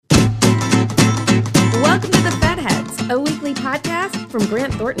a weekly podcast from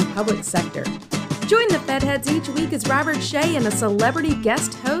Grant Thornton Public Sector. Join the Fed Heads each week as Robert Shea and a celebrity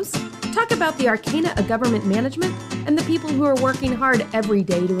guest host talk about the arcana of government management and the people who are working hard every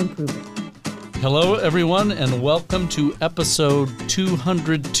day to improve it. Hello, everyone, and welcome to episode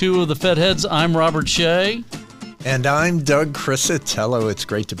 202 of the Fed Heads. I'm Robert Shea. And I'm Doug Criscitello. It's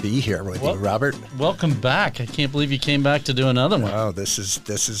great to be here with you, Robert. Welcome back. I can't believe you came back to do another one. Oh, this is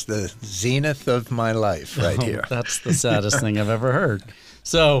the zenith of my life right here. That's the saddest thing I've ever heard.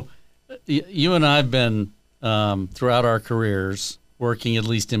 So you and I have been, throughout our careers, working at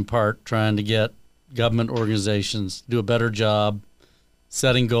least in part, trying to get government organizations to do a better job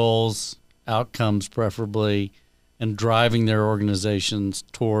setting goals, outcomes preferably, and driving their organizations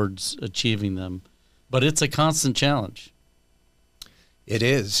towards achieving them. But it's a constant challenge. It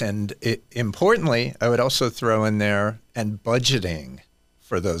is. And importantly, I would also throw in there and budgeting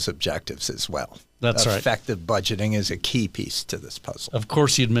for those objectives as well. That's right. Effective budgeting is a key piece to this puzzle. Of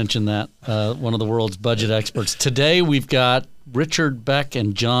course you'd mention that, one of the world's budget experts. Today we've got Richard Beck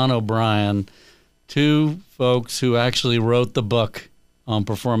and John O'Brien, two folks who actually wrote the book on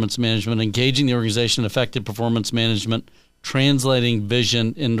performance management, engaging the organization in effective performance management, translating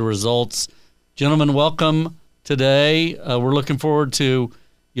vision into results. Gentlemen, welcome today. We're looking forward to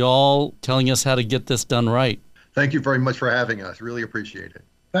y'all telling us how to get this done right. Thank you very much for having us. Really appreciate it.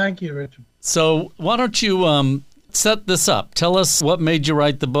 Thank you, Richard. So why don't you set this up? Tell us what made you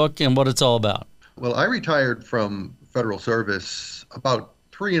write the book and what it's all about. Well, I retired from federal service about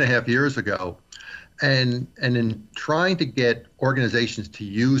 3.5 years ago. And in trying to get organizations to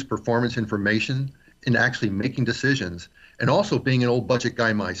use performance information in actually making decisions, and also being an old budget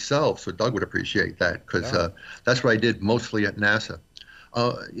guy myself, so Doug would appreciate that, because that's what I did mostly at NASA.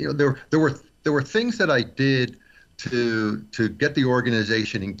 There were things that I did to get the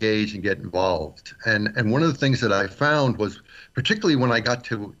organization engaged and get involved. And one of the things that I found was, particularly when I got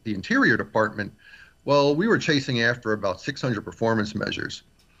to the Interior Department, well, we were chasing after about 600 performance measures.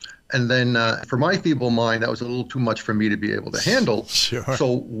 And then for my feeble mind, that was a little too much for me to be able to handle. Sure.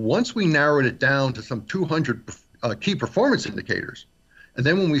 So once we narrowed it down to some 200 key performance indicators, and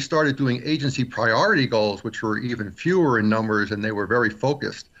then when we started doing agency priority goals, which were even fewer in numbers and they were very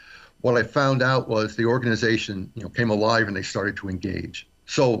focused, what I found out was the organization came alive and they started to engage.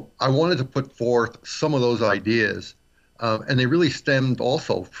 So I wanted to put forth some of those ideas, and they really stemmed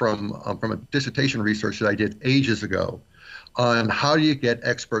also from a dissertation research that I did ages ago on how do you get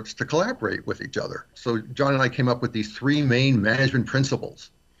experts to collaborate with each other. So John and I came up with these 3 main management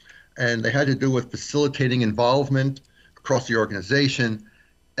principles, and they had to do with facilitating involvement across the organization,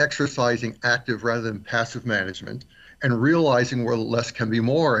 exercising active rather than passive management, and realizing where less can be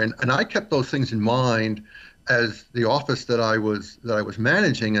more. And I kept those things in mind as the office that I was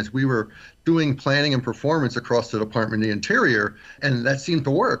managing, as we were doing planning and performance across the Department of the Interior, and that seemed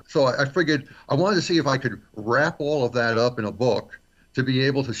to work. So I figured I wanted to see if I could wrap all of that up in a book to be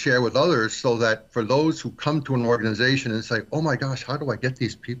able to share with others, so that for those who come to an organization and say, oh my gosh, how do I get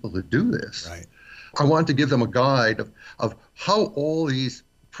these people to do this? Right. I wanted to give them a guide of how all these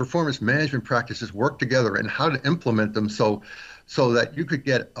performance management practices work together and how to implement them so that you could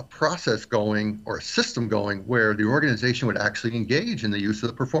get a process going or a system going where the organization would actually engage in the use of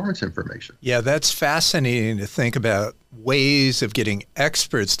the performance information. Yeah, that's fascinating to think about ways of getting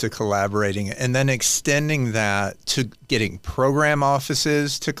experts to collaborating and then extending that to getting program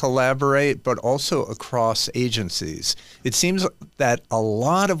offices to collaborate, but also across agencies. It seems that a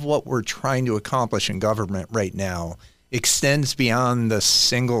lot of what we're trying to accomplish in government right now extends beyond the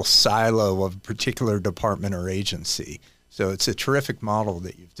single silo of a particular department or agency. So it's a terrific model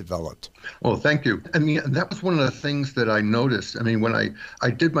that you've developed. Well, thank you. I mean, that was one of the things that I noticed. I mean, when I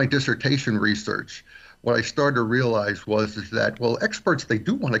did my dissertation research, what I started to realize was that, well, experts, they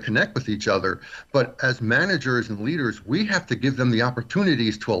do want to connect with each other, but as managers and leaders, we have to give them the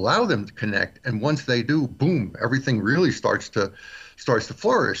opportunities to allow them to connect. And once they do, boom, everything really starts to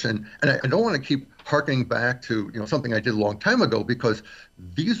flourish. And I don't want to keep harking back to something I did a long time ago, because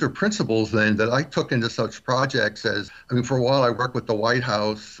these are principles then that I took into such projects as, for a while I worked with the White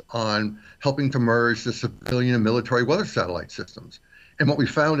House on helping to merge the civilian and military weather satellite systems. And what we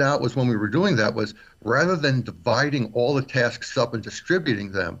found out was when we were doing that was, rather than dividing all the tasks up and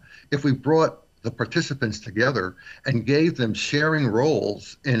distributing them, if we brought the participants together and gave them sharing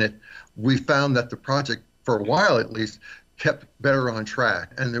roles in it, we found that the project, for a while at least, kept better on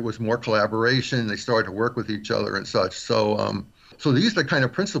track, and there was more collaboration. They started to work with each other and such. So So these are the kind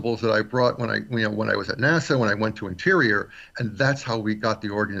of principles that I brought when I was at NASA, when I went to Interior, and that's how we got the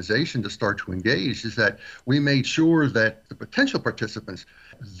organization to start to engage, is that we made sure that the potential participants,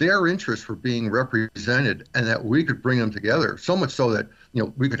 their interests were being represented and that we could bring them together, so much so that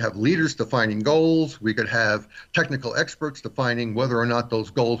we could have leaders defining goals, we could have technical experts defining whether or not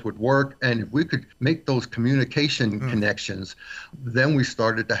those goals would work, and if we could make those communication connections, then we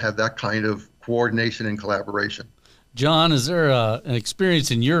started to have that kind of coordination and collaboration. John, is there an experience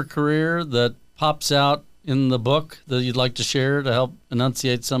in your career that pops out in the book that you'd like to share to help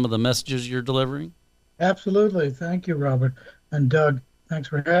enunciate some of the messages you're delivering? Absolutely. Thank you, Robert. And Doug, thanks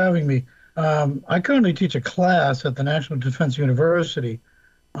for having me. I currently teach a class at the National Defense University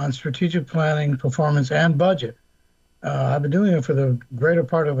on strategic planning, performance, and budget. I've been doing it for the greater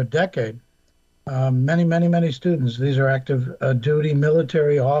part of a decade. Many students. These are active duty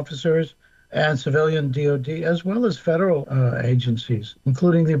military officers and civilian DOD, as well as federal agencies,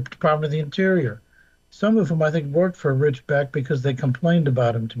 including the Department of the Interior. Some of whom I think worked for Rich Beck because they complained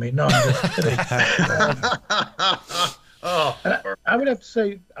about him to me. No, I'm just kidding. I would have to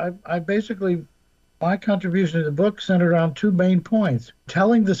say, I basically, my contribution to the book centered around two main points.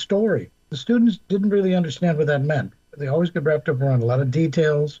 Telling the story. The students didn't really understand what that meant. They always get wrapped up around a lot of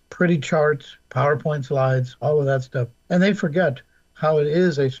details, pretty charts, PowerPoint slides, all of that stuff. And they forget how it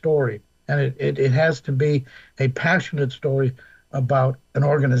is a story. And it has to be a passionate story about an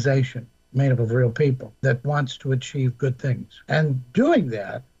organization made up of real people that wants to achieve good things. And doing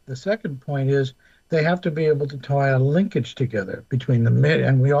that, the second point is they have to be able to tie a linkage together between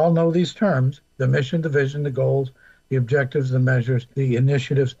and we all know these terms, the mission, the vision, the goals, the objectives, the measures, the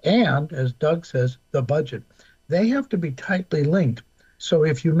initiatives, and, as Doug says, the budget. They have to be tightly linked. So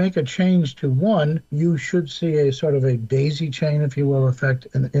if you make a change to one, you should see a sort of a daisy chain, if you will, effect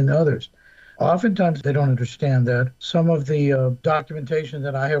in others. Oftentimes, they don't understand that. Some of the documentation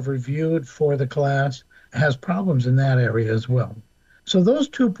that I have reviewed for the class has problems in that area as well. So those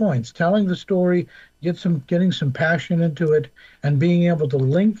 2 points, telling the story, getting some passion into it, and being able to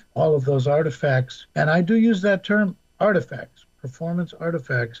link all of those artifacts. And I do use that term, artifacts, performance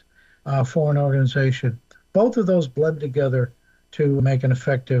artifacts, for an organization. Both of those blend together to make an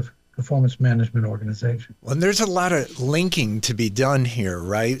effective performance management organization. Well, and there's a lot of linking to be done here,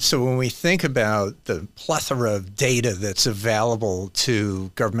 right? So when we think about the plethora of data that's available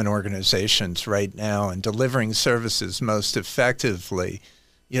to government organizations right now and delivering services most effectively,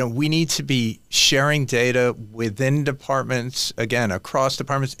 we need to be sharing data within departments, again, across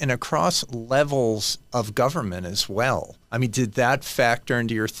departments and across levels of government as well. I mean, did that factor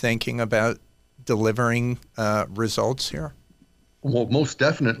into your thinking about delivering results here? Well, most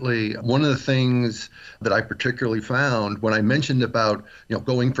definitely. One of the things that I particularly found when I mentioned about,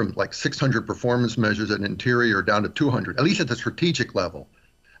 going from like 600 performance measures at Interior down to 200, at least at the strategic level.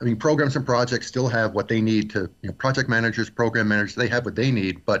 I mean, programs and projects still have what they need to, project managers, program managers, they have what they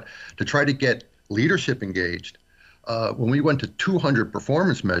need. But to try to get leadership engaged, when we went to 200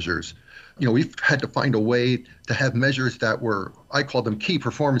 performance measures, we've had to find a way to have measures that were, I call them key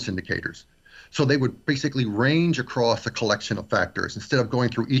performance indicators. So they would basically range across a collection of factors instead of going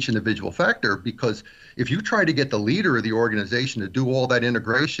through each individual factor, because if you try to get the leader of the organization to do all that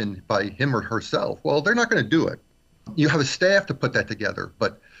integration by him or herself, well, they're not going to do it. You have a staff to put that together.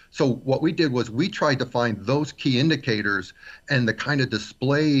 But so what we did was we tried to find those key indicators and the kind of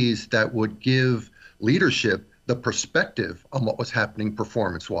displays that would give leadership the perspective on what was happening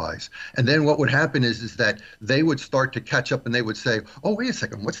performance-wise. And then what would happen is that they would start to catch up and they would say, oh, wait a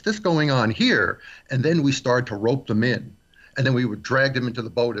second, what's this going on here? And then we started to rope them in. And then we would drag them into the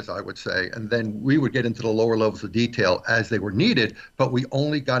boat, as I would say. And then we would get into the lower levels of detail as they were needed. But we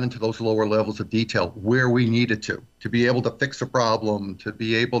only got into those lower levels of detail where we needed to be able to fix a problem, to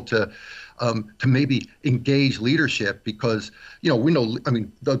be able to maybe engage leadership, because, we know,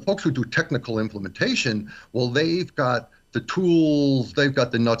 the folks who do technical implementation, well, they've got the tools, they've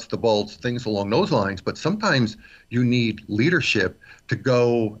got the nuts, the bolts, things along those lines. But sometimes you need leadership to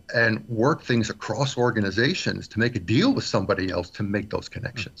go and work things across organizations to make a deal with somebody else to make those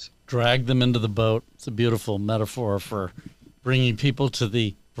connections. Drag them into the boat. It's a beautiful metaphor for bringing people to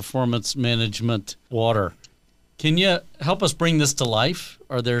the performance management water. Can you help us bring this to life?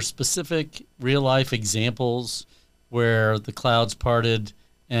 Are there specific real-life examples where the clouds parted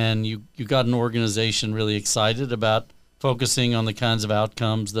and you got an organization really excited about focusing on the kinds of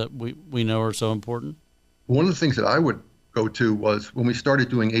outcomes that we know are so important? One of the things that I would go to was when we started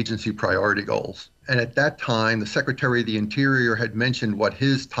doing agency priority goals. And at that time, the Secretary of the Interior had mentioned what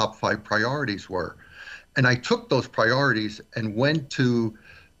his top 5 priorities were. And I took those priorities and went to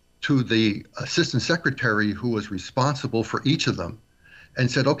to the assistant secretary who was responsible for each of them and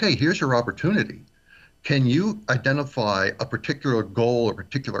said, okay, here's your opportunity. Can you identify a particular goal or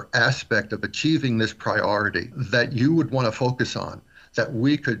particular aspect of achieving this priority that you would want to focus on, that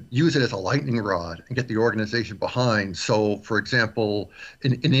we could use it as a lightning rod and get the organization behind? So, for example,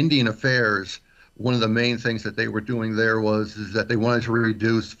 in Indian Affairs, one of the main things that they were doing there is that they wanted to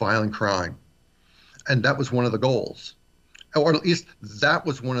reduce violent crime. And that was one of the goals. Or at least that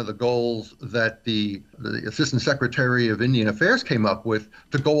was one of the goals that the Assistant Secretary of Indian Affairs came up with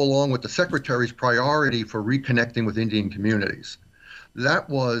to go along with the Secretary's priority for reconnecting with Indian communities. That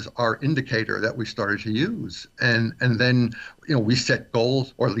was our indicator that we started to use. And then, we set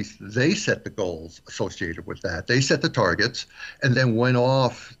goals, or at least they set the goals associated with that. They set the targets and then went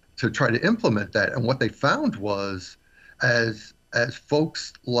off to try to implement that. And what they found was, as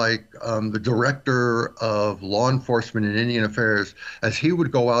folks like the director of law enforcement in Indian Affairs, as he would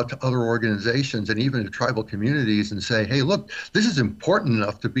go out to other organizations and even to tribal communities and say, hey, look, this is important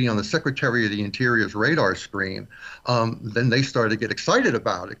enough to be on the Secretary of the Interior's radar screen, then they started to get excited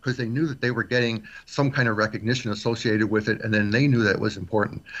about it because they knew that they were getting some kind of recognition associated with it, and then they knew that it was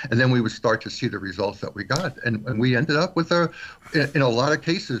important. And then we would start to see the results that we got. And we ended up with, in a lot of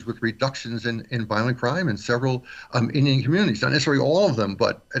cases, with reductions in violent crime in several Indian communities. Not necessarily all of them,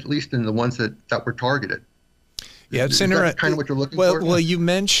 but at least in the ones that were targeted. Yeah, it's interesting. Kind of what you're looking for? Well, you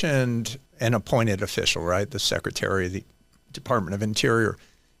mentioned an appointed official, right? The Secretary of the Department of Interior.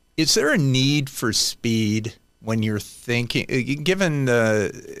 Is there a need for speed when you're thinking, given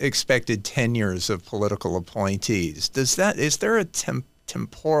the expected tenures of political appointees? Is there a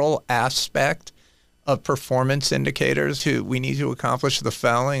temporal aspect of performance indicators we need to accomplish the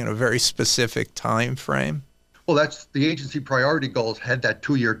following in a very specific time frame? Well, that's the agency priority goals had that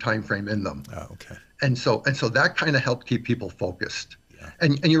 2-year time frame in them. Oh, okay. And so that kind of helped keep people focused. Yeah.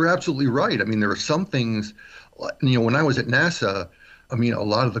 And you're absolutely right. I mean, there are some things, when I was at NASA, a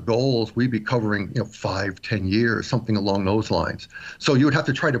lot of the goals we'd be covering, 5-10 years, something along those lines. So you would have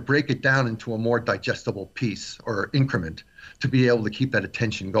to try to break it down into a more digestible piece or increment to be able to keep that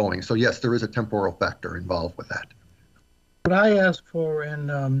attention going. So yes, there is a temporal factor involved with that. What I ask for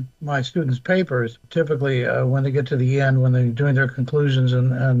in my students' papers, typically when they get to the end, when they're doing their conclusions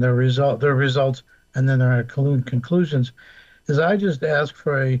and their results, and then their conclusions, is I just ask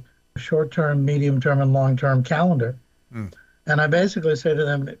for a short-term, medium-term, and long-term calendar. And I basically say to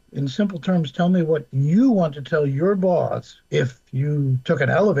them, in simple terms, tell me what you want to tell your boss if you took an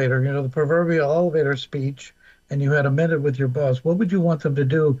elevator, the proverbial elevator speech, and you had a minute with your boss. What would you want them to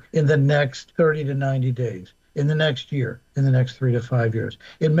do in the next 30 to 90 days? In the next year, in the next 3 to 5 years?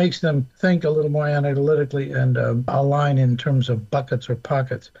 It makes them think a little more analytically and align in terms of buckets or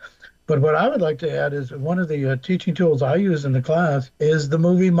pockets. But what I would like to add is one of the teaching tools I use in the class is the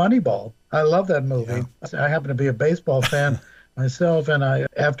movie Moneyball. I love that movie. Yeah. I happen to be a baseball fan myself, and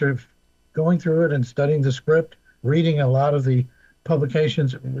after going through it and studying the script, reading a lot of the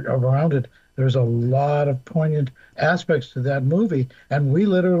publications around it, there's a lot of poignant aspects to that movie. And we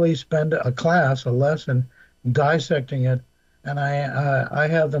literally spend a lesson, dissecting it, and I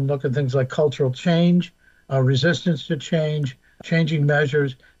have them look at things like cultural change, resistance to change, changing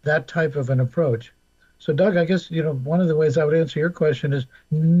measures, that type of an approach. So, Doug, I guess one of the ways I would answer your question is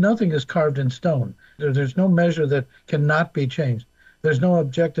nothing is carved in stone. There's no measure that cannot be changed. There's no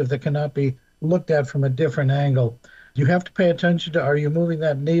objective that cannot be looked at from a different angle. You have to pay attention to, are you moving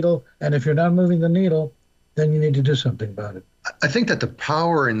that needle? And if you're not moving the needle, then you need to do something about it. I think that the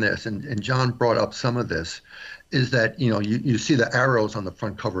power in this, and John brought up some of this, is that, you see the arrows on the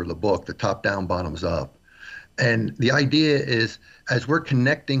front cover of the book, the top down, bottoms up. And the idea is, as we're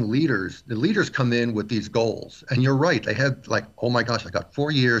connecting leaders, the leaders come in with these goals. And you're right, they have oh my gosh, I got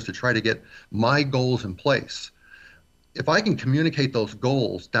 4 years to try to get my goals in place. If I can communicate those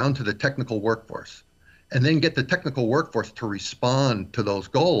goals down to the technical workforce, and then get the technical workforce to respond to those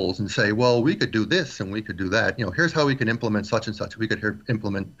goals and say, well, we could do this and we could do that. Here's how we can implement such and such. We could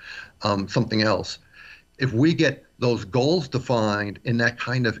implement something else. If we get those goals defined in that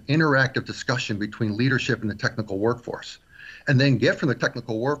kind of interactive discussion between leadership and the technical workforce, and then get from the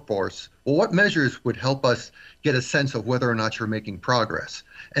technical workforce, well, what measures would help us get a sense of whether or not you're making progress?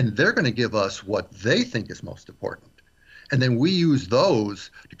 And they're going to give us what they think is most important. And then we use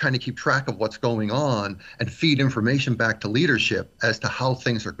those to kind of keep track of what's going on and feed information back to leadership as to how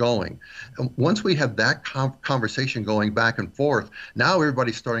things are going. And once we have that conversation going back and forth, now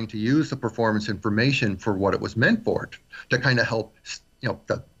everybody's starting to use the performance information for what it was meant for, to kind of help,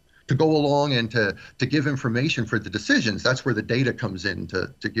 to go along and to give information for the decisions. That's where the data comes in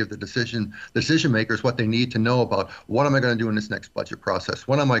to give the decision makers what they need to know about what am I going to do in this next budget process?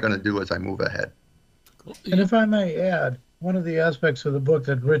 What am I going to do as I move ahead? And if I may add, one of the aspects of the book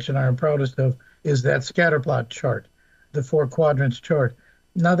that Rich and I are proudest of is that scatterplot chart, the 4 quadrants chart.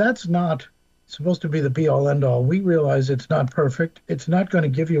 Now, that's not supposed to be the be-all, end-all. We realize it's not perfect. It's not going to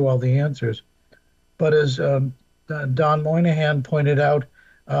give you all the answers. But as Don Moynihan pointed out,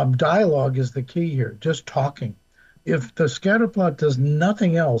 dialogue is the key here, just talking. If the scatterplot does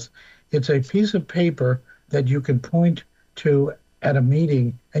nothing else, it's a piece of paper that you can point to at a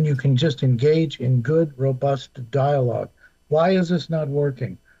meeting, and you can just engage in good, robust dialogue. Why is this not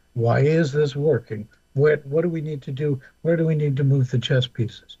working? Why is this working? What do we need to do? Where do we need to move the chess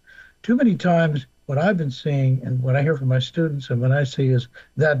pieces? Too many times, what I've been seeing and what I hear from my students and what I see is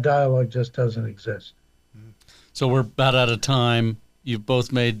that dialogue just doesn't exist. So we're about out of time. You've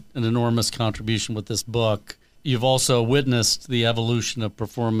both made an enormous contribution with this book. You've also witnessed the evolution of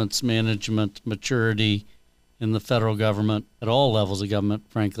performance management maturity in the federal government, at all levels of government,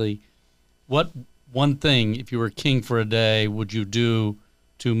 frankly. What one thing, if you were king for a day, would you do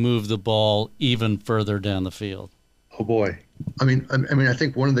to move the ball even further down the field? Oh boy. I mean, I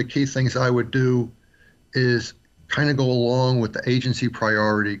think one of the key things I would do is kind of go along with the agency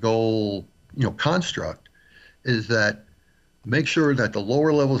priority goal, construct, is that make sure that the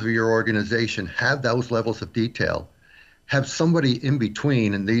lower levels of your organization have those levels of detail, have somebody in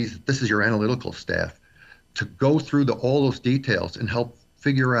between, and this is your analytical staff, to go through all those details and help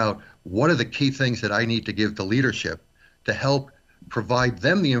figure out what are the key things that I need to give to leadership to help provide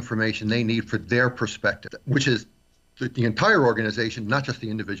them the information they need for their perspective, which is the entire organization, not just the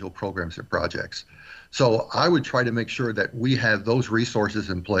individual programs and projects. So I would try to make sure that we have those resources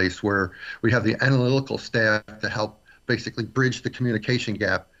in place where we have the analytical staff to help basically bridge the communication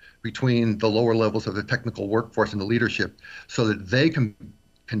gap between the lower levels of the technical workforce and the leadership so that they can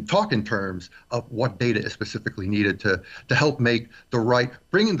talk in terms of what data is specifically needed to help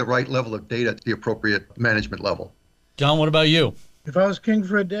bringing the right level of data to the appropriate management level. John, what about you? If I was king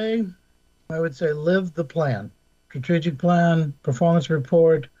for a day, I would say live the plan. Strategic plan, performance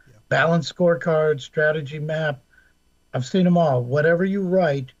report, balanced scorecard, strategy map. I've seen them all. Whatever you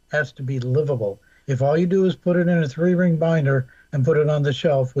write has to be livable. If all you do is put it in a 3-ring binder and put it on the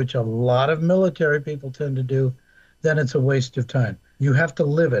shelf, which a lot of military people tend to do, then it's a waste of time. You have to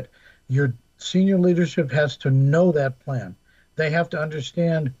live it. Your senior leadership has to know that plan. They have to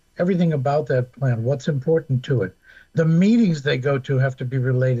understand everything about that plan, what's important to it. The meetings they go to have to be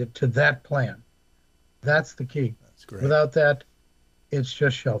related to that plan. That's the key. That's great. Without that, it's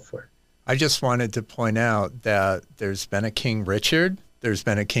just shelfware. I just wanted to point out that there's been a King Richard, there's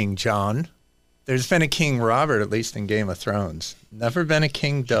been a King John, there's been a King Robert, at least in Game of Thrones. Never been a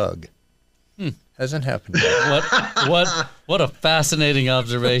King Doug. Hasn't happened yet. What a fascinating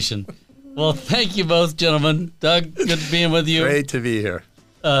observation. Well, thank you both, gentlemen. Doug, good being with you. Great to be here.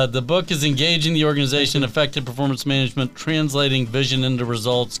 The book is Engaging the Organization, Effective Performance Management, Translating Vision into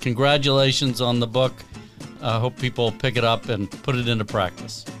Results. Congratulations on the book. I hope people pick it up and put it into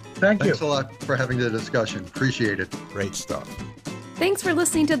practice. Thank you. Thanks a lot for having the discussion. Appreciate it. Great stuff. Thanks for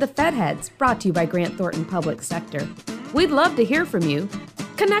listening to The Fed Heads, brought to you by Grant Thornton Public Sector. We'd love to hear from you.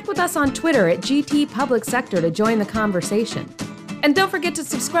 Connect with us on Twitter at GT Public Sector to join the conversation. And don't forget to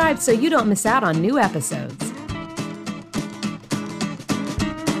subscribe so you don't miss out on new episodes.